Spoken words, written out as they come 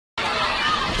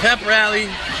pep rally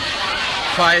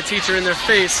by a teacher in their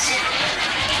face.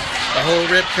 The whole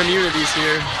Rip community's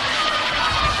here.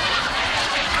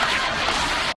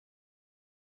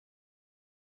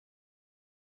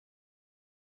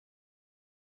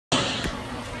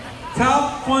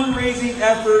 Top fundraising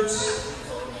efforts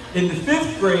in the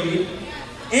 5th grade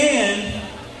and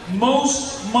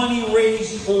most money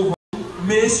raised over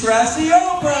Miss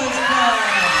Raciopa's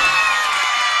class.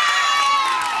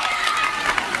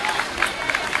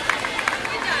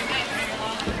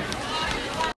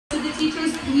 The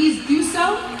teachers, please do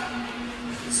so.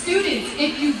 Students,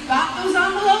 if you got those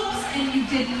envelopes and you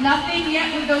did nothing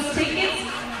yet with those tickets,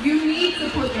 you need to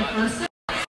put your first.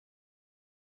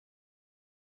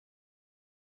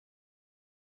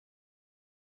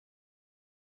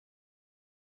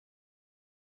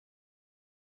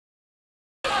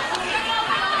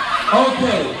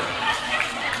 Okay.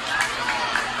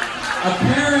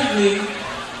 Apparently,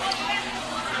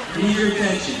 need your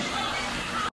attention.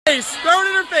 Face, throw it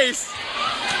in her face.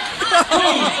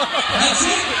 Oh, that's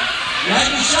it. You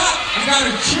had your shot. You got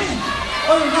her chin.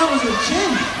 Oh, that was her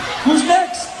chin. Who's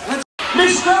next?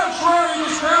 Miss Crouch, where are you,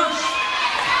 Miss Crouch?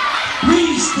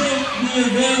 Please take the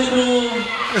available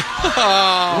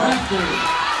record.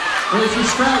 Where's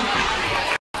Miss Crouch?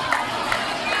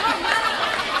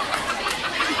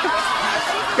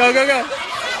 Go, go, go.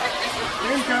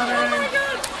 Incoming.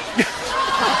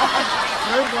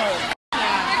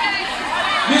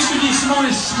 Mr. DeSimone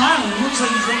is smiling. Looks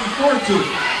like he's looking forward to it.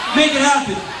 Make it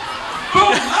happen.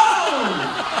 Boom! Oh!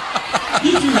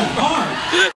 He threw it hard.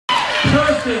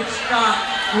 Perfect shot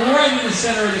right in the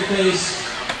center of the face.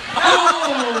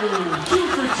 Oh! 2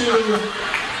 for 2.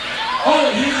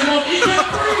 Oh, he's enough. He can't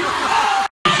breathe.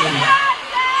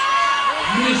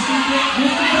 Mr.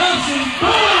 Thompson.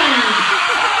 Boom!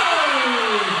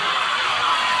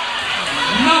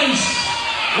 Nice.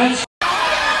 Let's.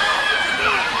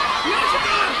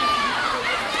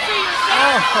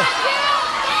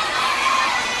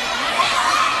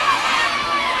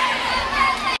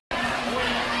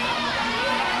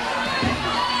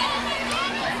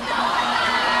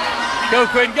 Go,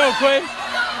 Quinn. Go, Quinn.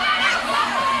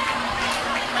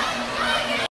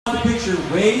 The picture.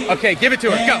 Wait. Okay, give it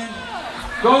to her. Go.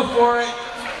 Go for it.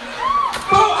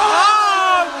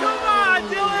 Oh, come on,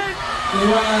 Dylan.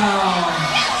 Wow.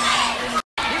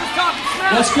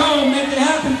 Let's go. Make it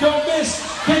happen. Don't miss.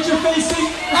 Get your face in.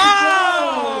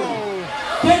 Oh!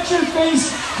 Get your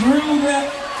face through that.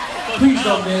 Please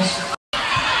don't miss.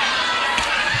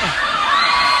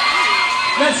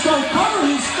 Let's go. Cover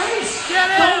his face. Get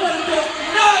him. Don't let him go.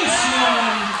 Nice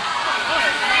one.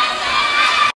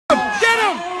 Get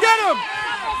him. Get him.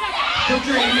 Put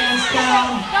your hands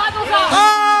down.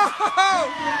 Oh!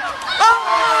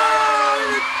 Oh! In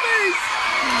his face.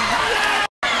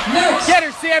 Next. Get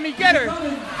her, Sammy. Get her.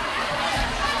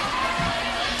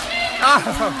 Oh.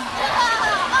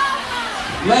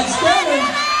 Let's go.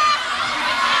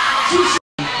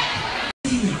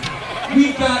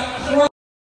 We've got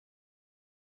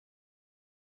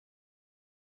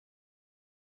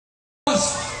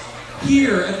crust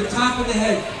here at the top of the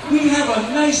head. We have a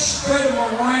nice spread of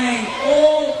meringue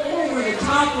all over the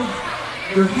top of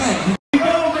your head. Here we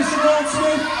go, Mr.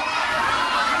 Goldsmith.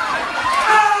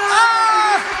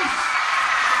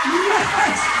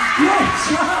 Yes! Great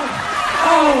job!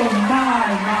 Oh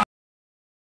my.